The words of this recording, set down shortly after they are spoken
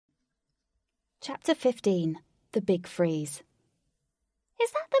Chapter 15. The Big Freeze.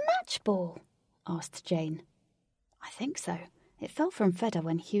 "Is that the match ball?" asked Jane. "I think so. It fell from Fedda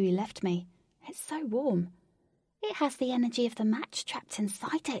when Hughie left me. It's so warm." "It has the energy of the match trapped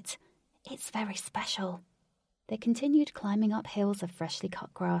inside it. It's very special." They continued climbing up hills of freshly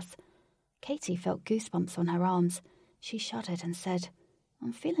cut grass. Katy felt goosebumps on her arms. She shuddered and said,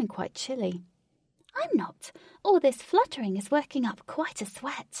 "I'm feeling quite chilly." "I'm not. All this fluttering is working up quite a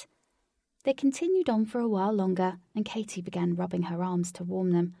sweat." They continued on for a while longer, and Katy began rubbing her arms to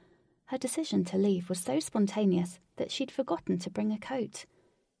warm them. Her decision to leave was so spontaneous that she'd forgotten to bring a coat.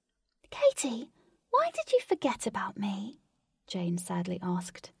 "Katy, why did you forget about me?" Jane sadly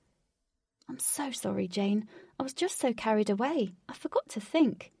asked. "I'm so sorry, Jane. I was just so carried away. I forgot to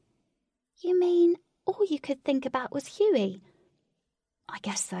think." "You mean all you could think about was Hughie?" "I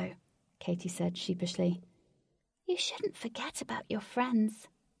guess so," Katy said sheepishly. "You shouldn't forget about your friends."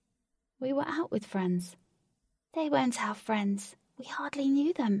 "We were out with friends." "They weren't our friends. We hardly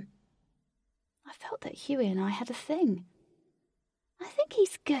knew them." "I felt that Hughie and I had a thing." "I think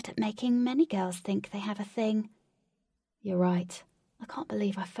he's good at making many girls think they have a thing." "You're right. I can't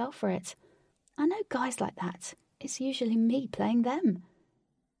believe I fell for it. I know guys like that. It's usually me playing them."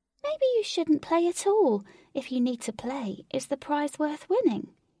 "Maybe you shouldn't play at all. If you need to play, is the prize worth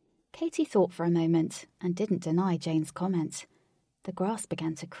winning?" Katy thought for a moment and didn't deny Jane's comment. The grass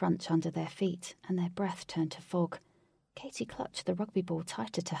began to crunch under their feet and their breath turned to fog. Katy clutched the rugby ball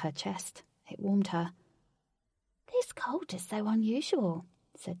tighter to her chest. It warmed her. "This cold is so unusual,"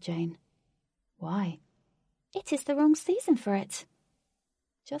 said Jane. "Why?" "It is the wrong season for it."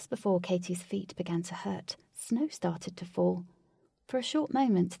 Just before Katy's feet began to hurt, snow started to fall. For a short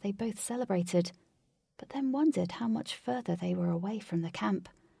moment they both celebrated, but then wondered how much further they were away from the camp.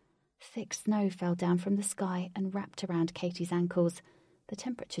 Thick snow fell down from the sky and wrapped around Katy's ankles. The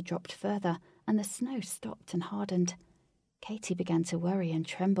temperature dropped further, and the snow stopped and hardened. Katy began to worry and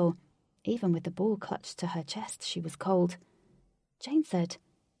tremble. Even with the ball clutched to her chest, she was cold. Jane said,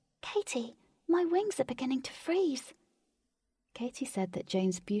 "Katy, my wings are beginning to freeze." Katy said that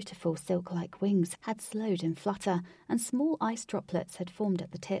Jane's beautiful silk-like wings had slowed in flutter, and small ice droplets had formed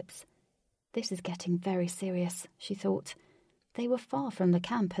at the tips. This is getting very serious, she thought. They were far from the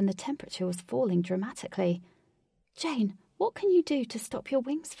camp and the temperature was falling dramatically. "Jane, what can you do to stop your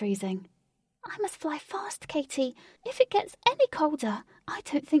wings freezing?" "I must fly fast, Katy. If it gets any colder, I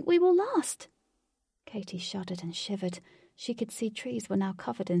don't think we will last." Katy shuddered and shivered. She could see trees were now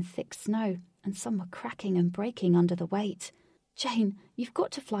covered in thick snow, and some were cracking and breaking under the weight. "Jane, you've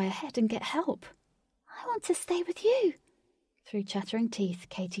got to fly ahead and get help." "I want to stay with you." Through chattering teeth,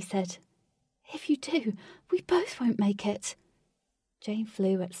 Katy said, "If you do, we both won't make it." Jane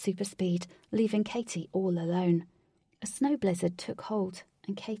flew at super speed, leaving Katy all alone. A snow blizzard took hold,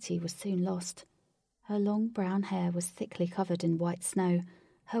 and Katy was soon lost. Her long brown hair was thickly covered in white snow.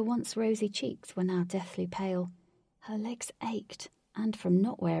 Her once rosy cheeks were now deathly pale. Her legs ached, and from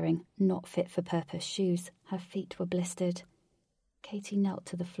not wearing not-fit-for-purpose shoes, her feet were blistered. Katy knelt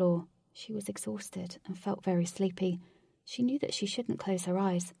to the floor. She was exhausted and felt very sleepy. She knew that she shouldn't close her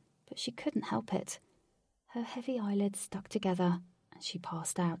eyes, but she couldn't help it. Her heavy eyelids stuck together, and she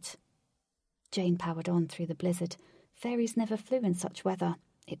passed out. Jane powered on through the blizzard. Fairies never flew in such weather.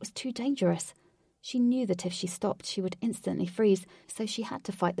 It was too dangerous. She knew that if she stopped, she would instantly freeze, so she had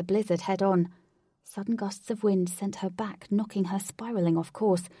to fight the blizzard head-on. Sudden gusts of wind sent her back, knocking her spiralling off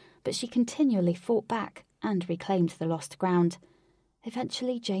course, but she continually fought back and reclaimed the lost ground.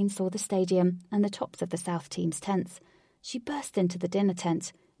 Eventually, Jane saw the stadium and the tops of the South team's tents. She burst into the dinner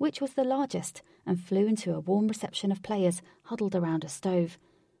tent, which was the largest, and flew into a warm reception of players huddled around a stove.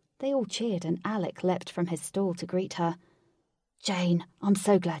 They all cheered, and Alec leapt from his stall to greet her. "Jane, I'm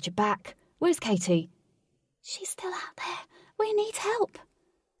so glad you're back. Where's Katy?" "She's still out there. We need help."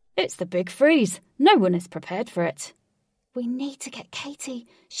 "It's the big freeze. No one is prepared for it." "We need to get Katy.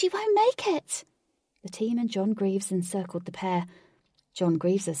 She won't make it." The team and John Greaves encircled the pair. John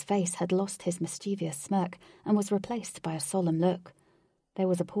Greaves's face had lost his mischievous smirk and was replaced by a solemn look. There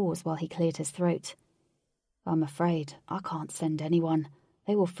was a pause while he cleared his throat. "I'm afraid I can't send anyone.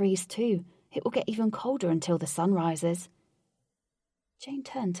 They will freeze too. It will get even colder until the sun rises." Jane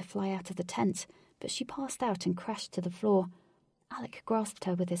turned to fly out of the tent, but she passed out and crashed to the floor. Alec grasped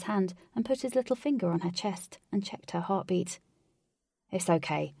her with his hand and put his little finger on her chest and checked her heartbeat. "It's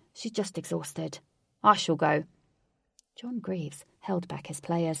okay. She's just exhausted. I shall go." John Greaves held back his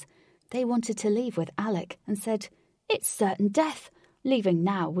players. They wanted to leave with Alec and said, "It's certain death. Leaving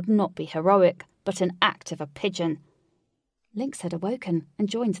now would not be heroic, but an act of a pigeon." Lynx had awoken and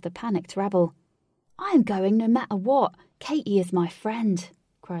joined the panicked rabble. "I am going no matter what. Katy is my friend,"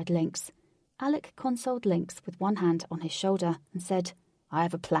 cried Lynx. Alec consoled Lynx with one hand on his shoulder and said, "I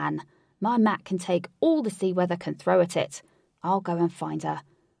have a plan. My Mac can take all the sea weather can throw at it. I'll go and find her.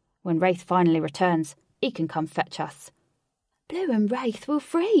 When Wraith finally returns, he can come fetch us." "Blue and Wraith will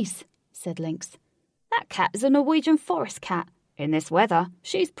freeze," said Lynx. "That cat is a Norwegian forest cat. In this weather,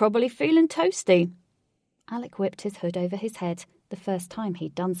 she's probably feeling toasty." Alec whipped his hood over his head, the first time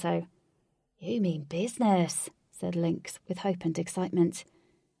he'd done so. "You mean business," said Lynx with hope and excitement.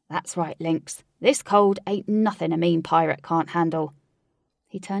 "That's right, Lynx. This cold ain't nothing a mean pirate can't handle."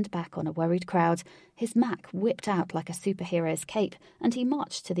 He turned back on a worried crowd, his Mac whipped out like a superhero's cape, and he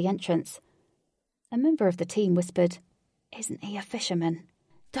marched to the entrance. A member of the team whispered, "Isn't he a fisherman?"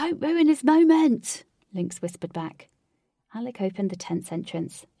 "Don't ruin his moment," Lynx whispered back. Alec opened the tent's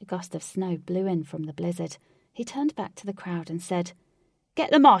entrance. A gust of snow blew in from the blizzard. He turned back to the crowd and said,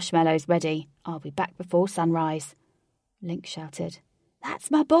 "Get the marshmallows ready. I'll be back before sunrise." Lynx shouted, "That's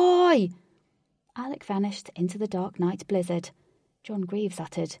my boy!" Alec vanished into the dark night blizzard. John Greaves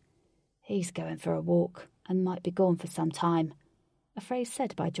uttered, "He's going for a walk and might be gone for some time," a phrase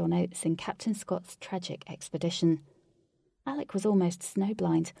said by John Oates in Captain Scott's tragic expedition. Alec was almost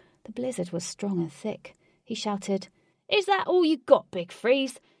snowblind. The blizzard was strong and thick. He shouted, "Is that all you got, Big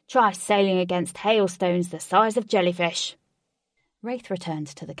Freeze? Try sailing against hailstones the size of jellyfish." Wraith returned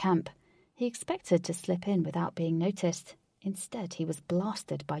to the camp. He expected to slip in without being noticed. Instead, he was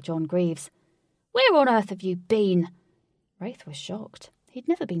blasted by John Greaves. "Where on earth have you been?" Wraith was shocked. He'd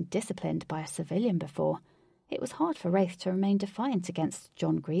never been disciplined by a civilian before. It was hard for Wraith to remain defiant against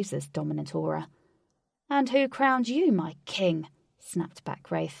John Greaves's dominant aura. "And who crowned you my king?" snapped back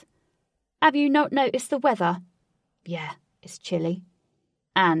Wraith. "Have you not noticed the weather?" "Yeah, it's chilly."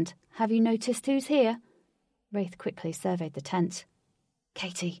 "And have you noticed who's here?" Wraith quickly surveyed the tent.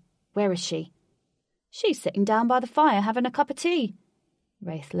 "Katie, where is she?" "She's sitting down by the fire having a cup of tea."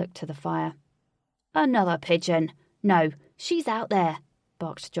 Wraith looked to the fire. "Another pigeon. No, she's out there,"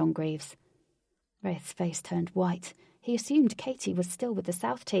 barked John Greaves. Wraith's face turned white. He assumed Katie was still with the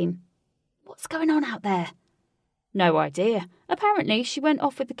South team. "What's going on out there?" "No idea. Apparently she went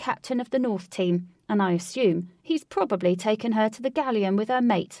off with the captain of the North team, and I assume he's probably taken her to the galleon with her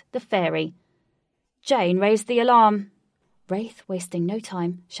mate, the fairy." Jane raised the alarm. Wraith, wasting no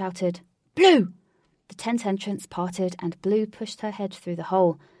time, shouted, "Blue!" The tent entrance parted and Blue pushed her head through the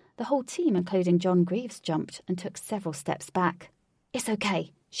hole. The whole team, including John Greaves, jumped and took several steps back. "It's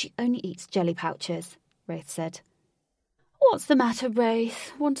okay. She only eats jelly pouches," Wraith said. "What's the matter,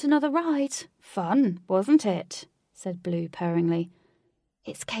 Wraith? Want another ride?" "Fun, wasn't it?" said Blue purringly.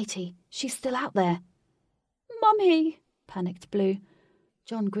 "It's Katie. She's still out there." "Mummy!" panicked Blue.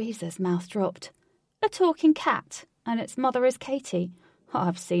 John Greaves's mouth dropped. "A talking cat, and its mother is Katie.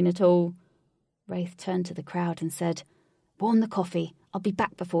 I've seen it all." Wraith turned to the crowd and said, "Warm the coffee. I'll be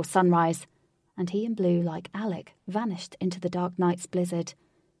back before sunrise." And he and Blue, like Alec, vanished into the dark night's blizzard.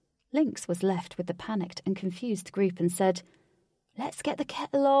 Lynx was left with the panicked and confused group and said, "Let's get the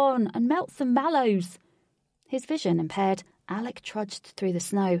kettle on and melt some mallows." His vision impaired, Alec trudged through the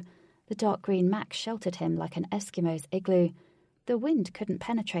snow. The dark green Mac sheltered him like an Eskimo's igloo. The wind couldn't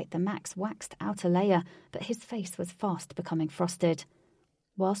penetrate the Mac's waxed outer layer, but his face was fast becoming frosted.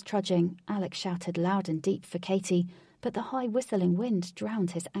 Whilst trudging, Alec shouted loud and deep for Katie, but the high whistling wind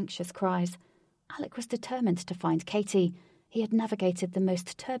drowned his anxious cries. Alec was determined to find Katie. He had navigated the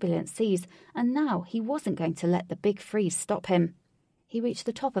most turbulent seas, and now he wasn't going to let the big freeze stop him. He reached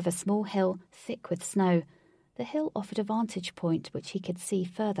the top of a small hill, thick with snow. The hill offered a vantage point which he could see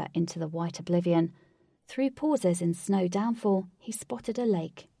further into the white oblivion. Through pauses in snow downfall, he spotted a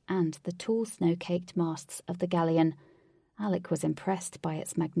lake and the tall snow-caked masts of the galleon. Alec was impressed by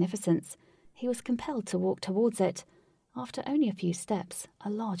its magnificence. He was compelled to walk towards it. After only a few steps, a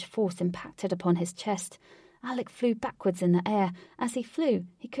large force impacted upon his chest. Alec flew backwards in the air. As he flew,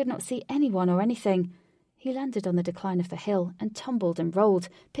 he could not see anyone or anything. He landed on the decline of the hill and tumbled and rolled,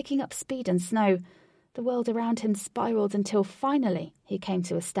 picking up speed and snow. The world around him spiraled until finally he came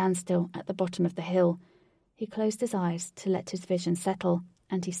to a standstill at the bottom of the hill. He closed his eyes to let his vision settle,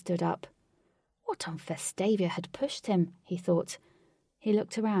 and he stood up. What on Festavia had pushed him, he thought. He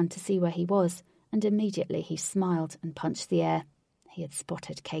looked around to see where he was, and immediately he smiled and punched the air. He had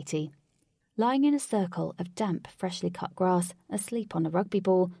spotted Katie. Lying in a circle of damp, freshly cut grass, asleep on a rugby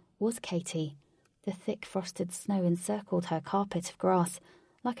ball, was Katie. The thick frosted snow encircled her carpet of grass.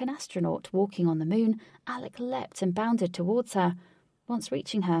 Like an astronaut walking on the moon, Alec leapt and bounded towards her. Once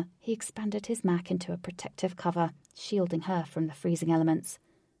reaching her, he expanded his Mac into a protective cover, shielding her from the freezing elements.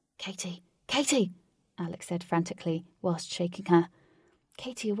 "Katie! Katie!" Alec said frantically, whilst shaking her.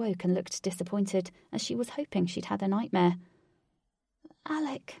 Katie awoke and looked disappointed, as she was hoping she'd had a nightmare.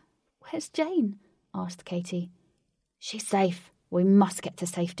 "Alec, Where's Jane? Asked Katy. She's safe. We must get to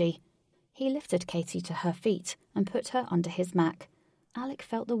safety. He lifted Katy to her feet and put her under his Mac. Alec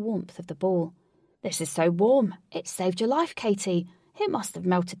felt the warmth of the ball. This is so warm. It saved your life, Katy. It must have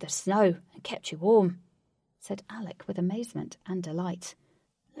melted the snow and kept you warm, said Alec with amazement and delight.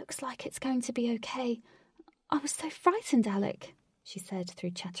 Looks like it's going to be okay. I was so frightened, Alec, she said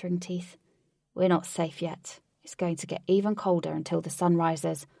through chattering teeth. We're not safe yet. It's going to get even colder until the sun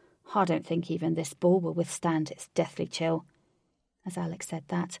rises. I don't think even this ball will withstand its deathly chill. As Alec said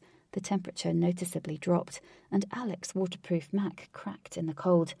that, the temperature noticeably dropped, and Alec's waterproof Mac cracked in the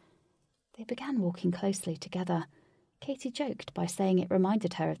cold. They began walking closely together. Katy joked by saying it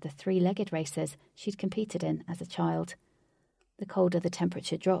reminded her of the three-legged races she'd competed in as a child. The colder the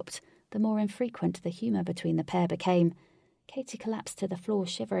temperature dropped, the more infrequent the humour between the pair became. Katy collapsed to the floor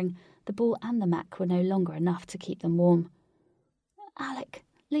shivering. The ball and the Mac were no longer enough to keep them warm. Alec,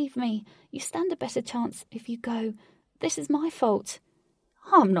 leave me. You stand a better chance if you go. This is my fault.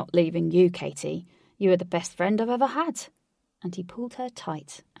 I'm not leaving you, Katy. You are the best friend I've ever had. And he pulled her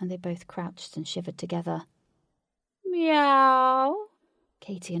tight, and they both crouched and shivered together. Meow.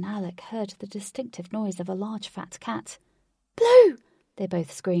 Katy and Alec heard the distinctive noise of a large fat cat. Blue! They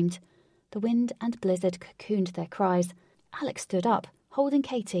both screamed. The wind and blizzard cocooned their cries. Alec stood up, holding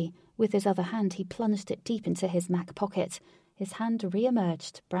Katy. With his other hand he plunged it deep into his Mac pocket. His hand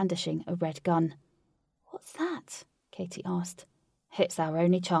re-emerged, brandishing a red gun. What's that? Katy asked. It's our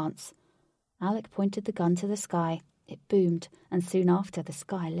only chance. Alec pointed the gun to the sky. It boomed, and soon after the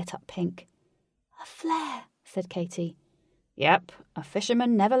sky lit up pink. A flare, said Katy. Yep, a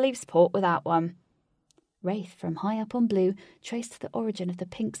fisherman never leaves port without one. Wraith, from high up on Blue, traced the origin of the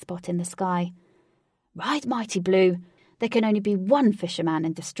pink spot in the sky. Right, mighty Blue. There can only be one fisherman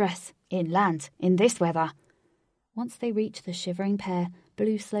in distress, inland, in this weather. Once they reached the shivering pair,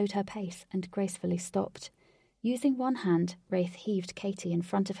 Blue slowed her pace and gracefully stopped. Using one hand, Wraith heaved Katy in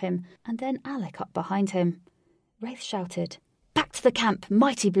front of him, and then Alec up behind him. Wraith shouted, Back to the camp,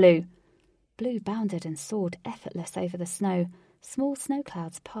 mighty Blue! Blue bounded and soared effortless over the snow. Small snow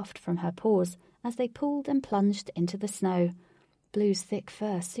clouds puffed from her paws as they pulled and plunged into the snow. Blue's thick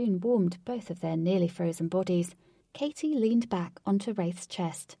fur soon warmed both of their nearly frozen bodies. Katy leaned back onto Wraith's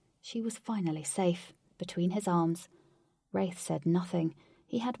chest. She was finally safe, between his arms. Wraith said nothing.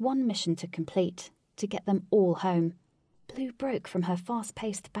 He had one mission to complete, to get them all home. Blue broke from her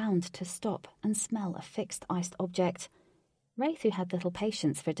fast-paced bound to stop and smell a fixed iced object. Wraith, who had little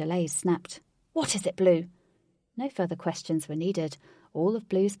patience for delays, snapped, What is it, Blue? No further questions were needed. All of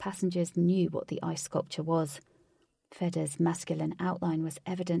Blue's passengers knew what the ice sculpture was. Feder's masculine outline was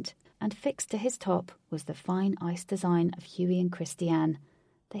evident, and fixed to his top was the fine ice design of Huey and Christiane.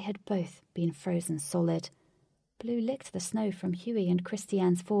 They had both been frozen solid. Blue licked the snow from Huey and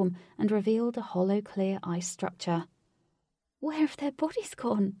Christiane's form and revealed a hollow, clear ice structure. Where have their bodies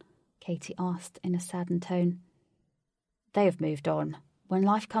gone? Katy asked in a saddened tone. They have moved on. When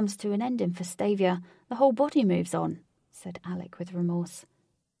life comes to an end in Vestavia, the whole body moves on, said Alec with remorse.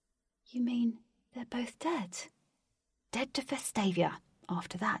 You mean they're both dead? Dead to Vestavia.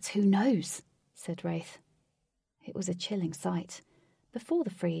 After that, who knows? Said Wraith. It was a chilling sight. Before the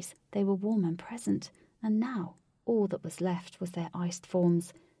freeze, they were warm and present, and now all that was left was their iced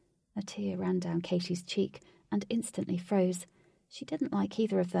forms. A tear ran down Katy's cheek and instantly froze. She didn't like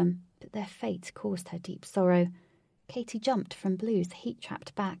either of them, but their fate caused her deep sorrow. Katy jumped from Blue's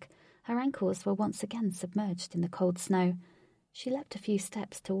heat-trapped back. Her ankles were once again submerged in the cold snow. She leapt a few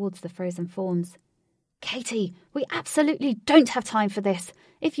steps towards the frozen forms. Katy, we absolutely don't have time for this.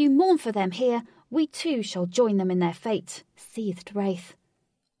 If you mourn for them here, we too shall join them in their fate, seethed Wraith.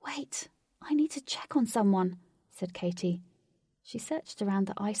 Wait, I need to check on someone, said Katy. She searched around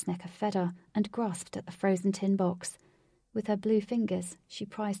the ice neck of Feder and grasped at the frozen tin box. With her blue fingers, she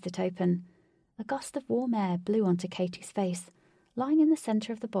prized it open. A gust of warm air blew onto Katy's face. Lying in the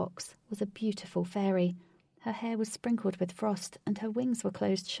centre of the box was a beautiful fairy. Her hair was sprinkled with frost, and her wings were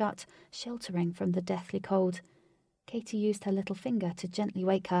closed shut, sheltering from the deathly cold. Katy used her little finger to gently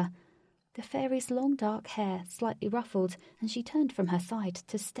wake her. The fairy's long dark hair slightly ruffled, and she turned from her side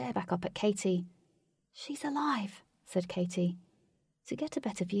to stare back up at Katy. She's alive, said Katy. To get a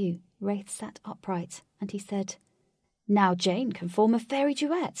better view, Wraith sat upright, and he said, Now Jane can form a fairy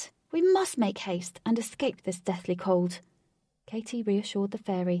duet. We must make haste and escape this deathly cold. Katy reassured the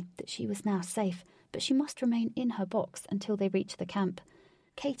fairy that she was now safe, but she must remain in her box until they reached the camp.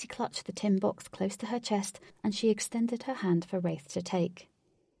 Katy clutched the tin box close to her chest, and she extended her hand for Wraith to take.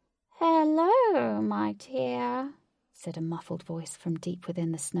 Hello, my dear, said a muffled voice from deep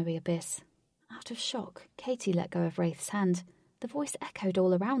within the snowy abyss. Out of shock, Katy let go of Wraith's hand. The voice echoed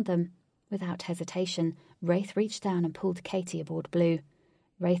all around them. Without hesitation, Wraith reached down and pulled Katy aboard Blue.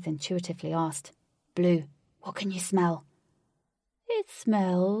 Wraith intuitively asked, "Blue, what can you smell?" "It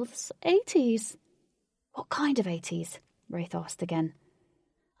smells 80s. "What kind of 80s?" Wraith asked again.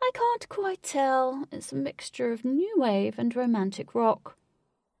 "I can't quite tell. It's a mixture of new wave and romantic rock."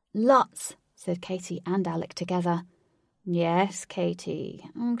 "Lots," said Katy and Alec together. "Yes, Katy,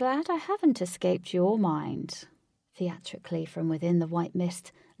 I'm glad I haven't escaped your mind." Theatrically from within the white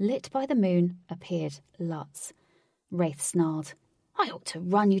mist, lit by the moon, appeared Lutz. Wraith snarled, "I ought to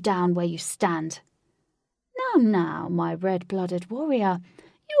run you down where you stand." Now, my red-blooded warrior,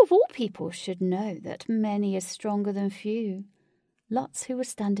 you of all people should know that many is stronger than few." Lutz, who was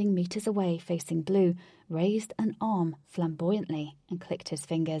standing meters away facing Blue, raised an arm flamboyantly and clicked his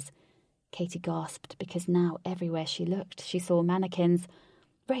fingers. Katy gasped because now everywhere she looked she saw mannequins.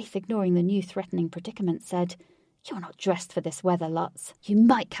 Wraith, ignoring the new threatening predicament, said, "You're not dressed for this weather, Lutz. You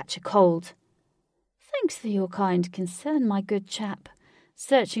might catch a cold." "Thanks for your kind concern, my good chap.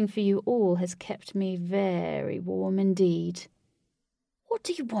 Searching for you all has kept me very warm indeed." "What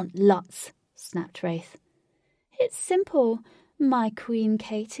do you want, Lutz?" snapped Wraith. "It's simple, my Queen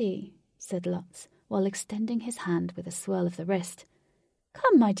Katy," said Lutz, while extending his hand with a swirl of the wrist.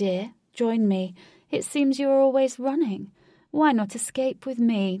 "Come, my dear, join me. It seems you are always running. Why not escape with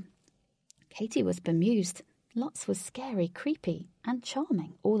me?" Katy was bemused. Lutz was scary, creepy, and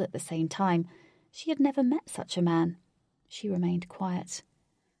charming all at the same time. She had never met such a man. She remained quiet.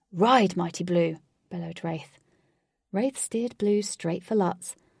 "Ride, mighty Blue," bellowed Wraith. Wraith steered Blue straight for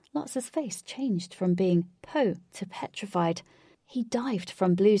Lutz. Lutz's face changed from being Poe to petrified. He dived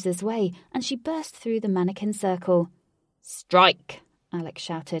from Blue's way, and she burst through the mannequin circle. "Strike!" Alec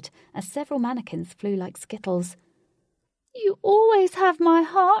shouted, as several mannequins flew like skittles. "You always have my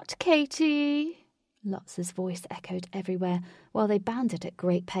heart, Katy." Lutz's voice echoed everywhere, while they bounded at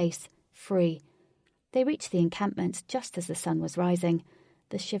great pace, free. They reached the encampment just as the sun was rising.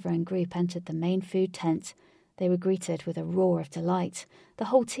 The shivering group entered the main food tent. They were greeted with a roar of delight. The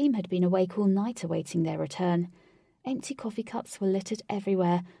whole team had been awake all night awaiting their return. Empty coffee cups were littered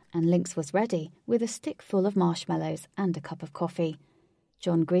everywhere, and Lynx was ready with a stick full of marshmallows and a cup of coffee.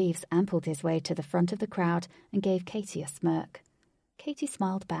 John Greaves ambled his way to the front of the crowd and gave Katy a smirk. Katy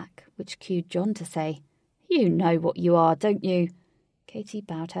smiled back, which cued John to say, "You know what you are, don't you?" Katy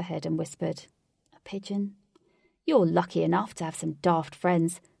bowed her head and whispered, "A pigeon?" "You're lucky enough to have some daft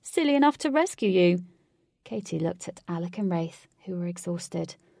friends, silly enough to rescue you." Katy looked at Alec and Wraith, who were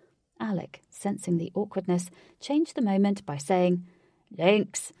exhausted. Alec, sensing the awkwardness, changed the moment by saying,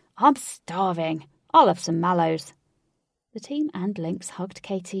 "Lynx, I'm starving. I'll have some mallows." The team and Lynx hugged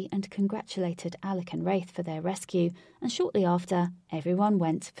Katy and congratulated Alec and Wraith for their rescue, and shortly after, everyone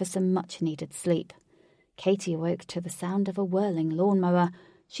went for some much-needed sleep. Katy awoke to the sound of a whirling lawnmower.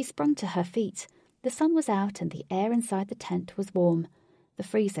 She sprung to her feet. The sun was out and the air inside the tent was warm. The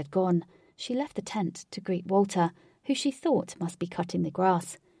freeze had gone. She left the tent to greet Walter, who she thought must be cutting the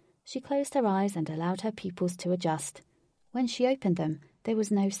grass. She closed her eyes and allowed her pupils to adjust. When she opened them, there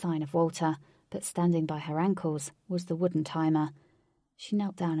was no sign of Walter, but standing by her ankles was the wooden timer. She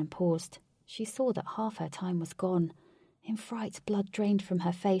knelt down and paused. She saw that half her time was gone. In fright, blood drained from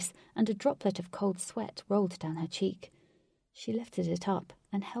her face, and a droplet of cold sweat rolled down her cheek. She lifted it up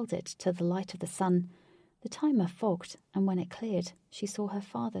and held it to the light of the sun. The timer fogged, and when it cleared, she saw her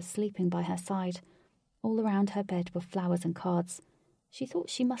father sleeping by her side. All around her bed were flowers and cards. She thought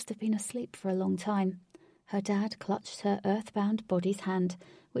she must have been asleep for a long time. Her dad clutched her earthbound body's hand,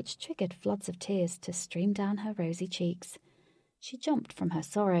 which triggered floods of tears to stream down her rosy cheeks. She jumped from her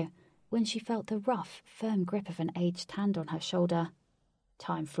sorrow when she felt the rough, firm grip of an aged hand on her shoulder.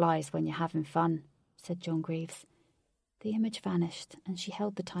 "Time flies when you're having fun," said John Greaves. The image vanished, and she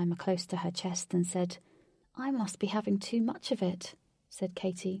held the timer close to her chest and said, "I must be having too much of it," said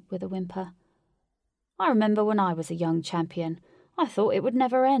Katy with a whimper. "I remember when I was a young champion. I thought it would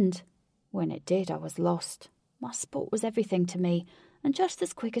never end. When it did, I was lost. My sport was everything to me, and just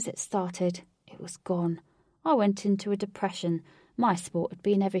as quick as it started, it was gone. I went into a depression. My sport had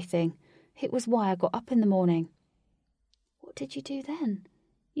been everything. It was why I got up in the morning." "What did you do then?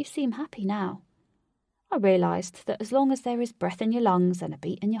 You seem happy now." "I realised that as long as there is breath in your lungs and a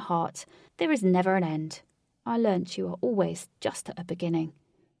beat in your heart, there is never an end. I learnt you are always just at a beginning.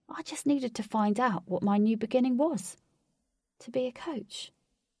 I just needed to find out what my new beginning was." "To be a coach?"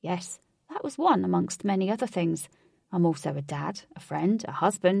 "Yes, that was one amongst many other things. I'm also a dad, a friend, a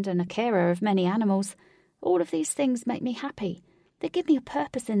husband, and a carer of many animals. All of these things make me happy. They give me a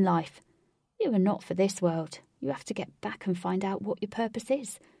purpose in life. You are not for this world. You have to get back and find out what your purpose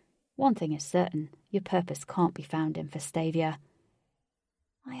is. One thing is certain, your purpose can't be found in Vestavia."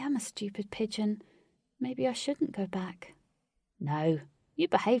 I am a stupid pigeon. Maybe I shouldn't go back. No, you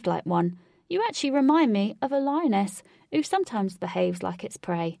behaved like one. You actually remind me of a lioness who sometimes behaves like its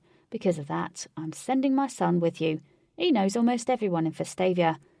prey. Because of that, I'm sending my son with you. He knows almost everyone in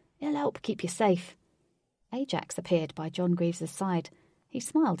Vestavia. He'll help keep you safe. Ajax appeared by John Greaves' side. He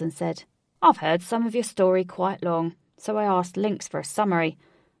smiled and said, I've heard some of your story quite long, so I asked Lynx for a summary.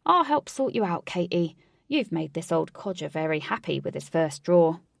 I'll help sort you out, Katie. You've made this old codger very happy with his first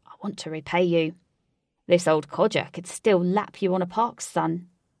draw. I want to repay you. This old codger could still lap you on a park, son.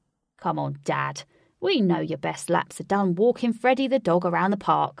 Come on, Dad. We know your best laps are done walking Freddie the dog around the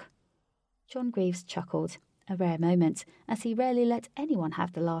park. John Greaves chuckled, a rare moment, as he rarely let anyone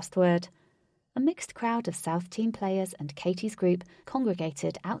have the last word. A mixed crowd of South Team players and Katie's group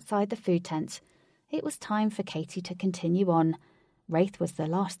congregated outside the food tent. It was time for Katie to continue on. Wraith was the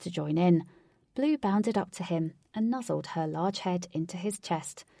last to join in. Blue bounded up to him and nuzzled her large head into his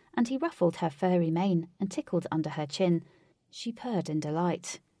chest, and he ruffled her furry mane and tickled under her chin. She purred in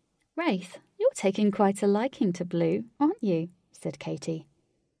delight. Wraith, you're taking quite a liking to Blue, aren't you? Said Katie.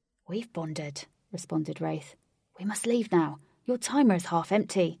 We've bonded, responded Wraith. We must leave now. Your timer is half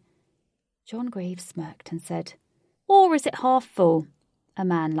empty. John Greaves smirked and said, Or is it half full? A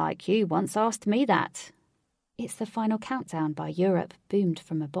man like you once asked me that. It's the final countdown by Europe boomed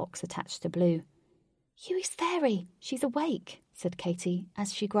from a box attached to Blue. Huey's fairy, she's awake, said Katie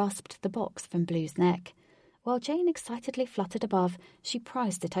as she grasped the box from Blue's neck. While Jane excitedly fluttered above, she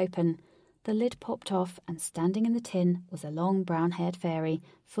prized it open. The lid popped off, and standing in the tin was a long brown-haired fairy,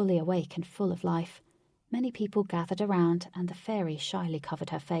 fully awake and full of life. Many people gathered around, and the fairy shyly covered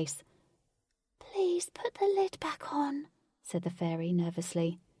her face. Please put the lid back on, said the fairy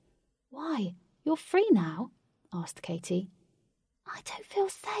nervously. Why, you're free now? Asked Katie. I don't feel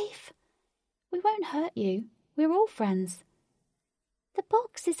safe. We won't hurt you. We're all friends. The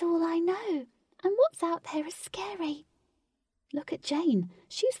box is all I know, and what's out there is scary. Look at Jane.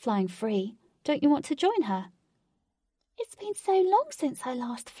 She's flying free. Don't you want to join her? It's been so long since I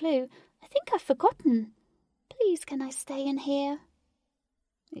last flew. I think I've forgotten. Please, can I stay in here?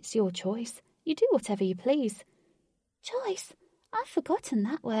 It's your choice. You do whatever you please. Choice? I've forgotten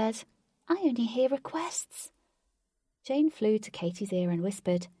that word. I only hear requests. Jane flew to Katie's ear and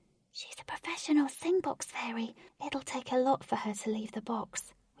whispered, She's a professional sing-box fairy. It'll take a lot for her to leave the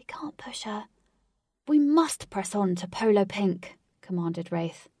box. We can't push her. We must press on to Polo Pink, commanded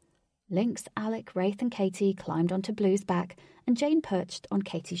Wraith. Lynx, Alec, Wraith and Katie climbed onto Blue's back, and Jane perched on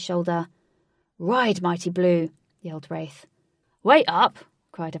Katie's shoulder. Ride, mighty Blue, yelled Wraith. Wait up,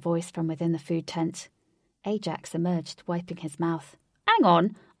 cried a voice from within the food tent. Ajax emerged, wiping his mouth. Hang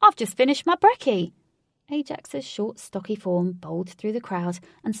on, I've just finished my brekkie. Ajax's short, stocky form bowled through the crowd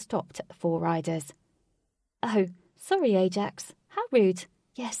and stopped at the four riders. Oh, sorry, Ajax. How rude.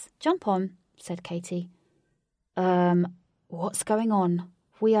 Yes, jump on, said Katie. What's going on?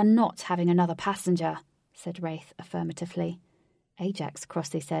 We are not having another passenger, said Wraith affirmatively. Ajax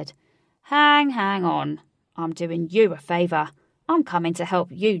crossly said, Hang on. I'm doing you a favour. I'm coming to help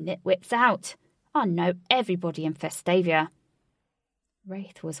you nitwits out. I know everybody in Vestavia.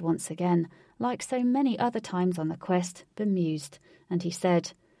 Wraith was once again, like so many other times on the quest, bemused, and he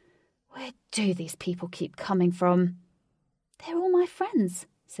said, Where do these people keep coming from? They're all my friends,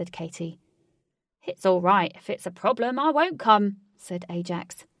 said Katie. It's all right. If it's a problem, I won't come, said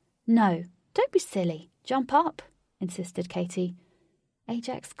Ajax. No, don't be silly. Jump up, insisted Katie.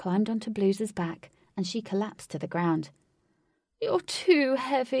 Ajax climbed onto Blue's back, and she collapsed to the ground. You're too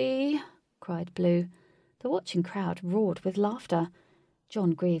heavy, cried Blue. The watching crowd roared with laughter.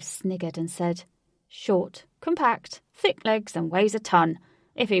 John Greaves sniggered and said, Short, compact, thick legs and weighs a ton.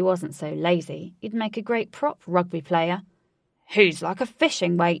 If he wasn't so lazy, he'd make a great prop rugby player. Who's like a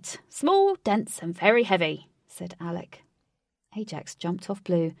fishing weight, small, dense and very heavy, said Alec. Ajax jumped off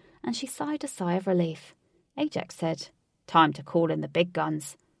Blue, and she sighed a sigh of relief. Ajax said, Time to call in the big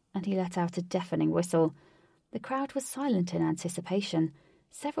guns, and he let out a deafening whistle. The crowd was silent in anticipation.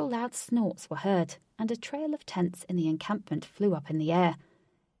 Several loud snorts were heard, and a trail of tents in the encampment flew up in the air.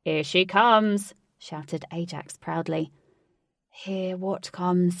 Here she comes, shouted Ajax proudly. Hear what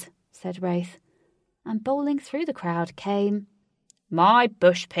comes, said Wraith. And bowling through the crowd came... My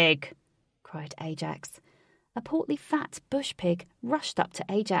bush pig, cried Ajax. A portly fat bush pig rushed up to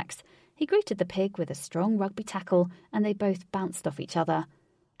Ajax. He greeted the pig with a strong rugby tackle, and they both bounced off each other.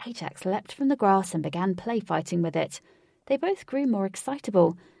 Ajax leapt from the grass and began play-fighting with it. They both grew more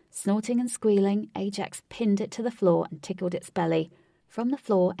excitable. Snorting and squealing, Ajax pinned it to the floor and tickled its belly. From the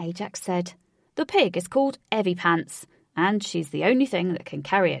floor, Ajax said, The pig is called Evie Pants, and she's the only thing that can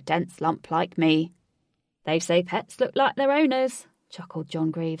carry a dense lump like me. They say pets look like their owners. chuckled John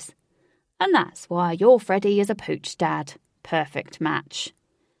Greaves. And that's why your Freddie is a pooch, Dad. Perfect match.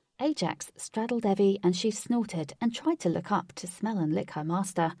 Ajax straddled Evie and she snorted and tried to look up to smell and lick her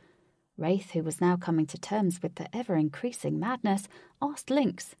master. Wraith, who was now coming to terms with the ever-increasing madness, asked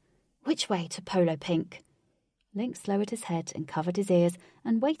Lynx, "Which way to Polo Pink?" Lynx lowered his head and covered his ears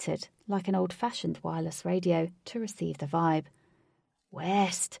and waited, like an old-fashioned wireless radio, to receive the vibe.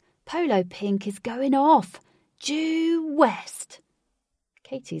 "West. Polo Pink is going off. Due west."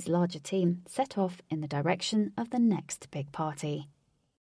 Katie's larger team set off in the direction of the next big party.